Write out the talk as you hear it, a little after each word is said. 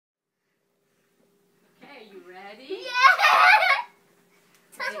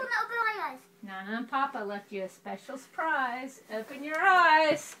And Papa left you a special surprise. Open your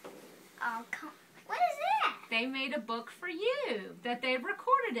eyes. Oh, what is that? They made a book for you that they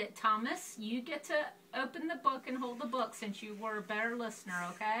recorded it, Thomas. You get to open the book and hold the book since you were a better listener,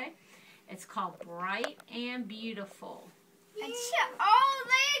 okay? It's called Bright and Beautiful. Yeah. Oh,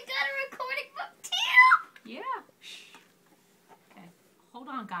 they got a recording book too? Yeah. Shh. Okay. Hold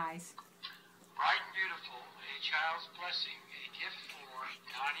on, guys. Bright and Beautiful, a child's blessing, a gift for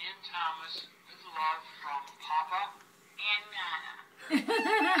Donnie and Thomas with love from Papa and Nana.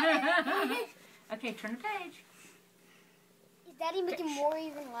 Okay, turn the page. Is Daddy making more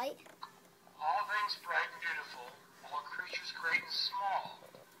even light? All things bright and beautiful, all creatures great and small,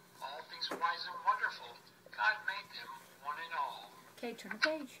 all things wise and wonderful, God made them one and all. Okay, turn the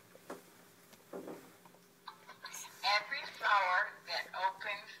page. Every flower that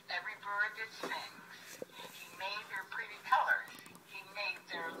opens, every bird that sings, He made their pretty colors, He made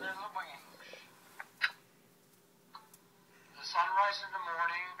their little wings. The sunrise in the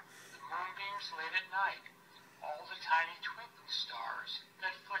morning, the moonbeams late at night, all the tiny twinkling stars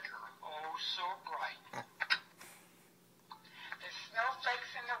that flicker oh so bright. The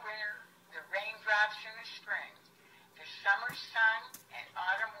snowflakes in the winter, the raindrops in the spring, the summer sun and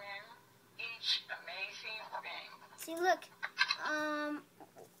autumn wind, each amazing thing. See, look.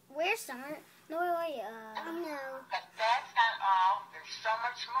 Where's Summer? No, wait, no. But that's not all. There's so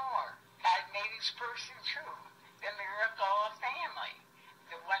much more. God made each person too. The miracle of family.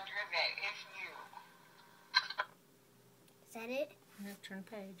 The wonder that is you. Is that it? No, turn the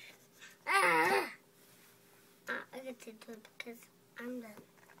page. I get to do it because I'm done.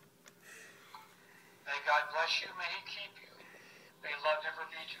 May God bless you. May He keep you. May love never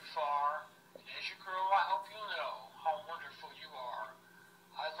be too far. And as you grow, I hope you know how wonderful you are.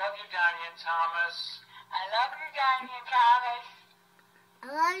 I love you, Donnie and Thomas. I love you, Donnie and Thomas. I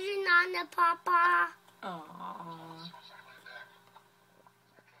love you, Nana, Papa. Aww.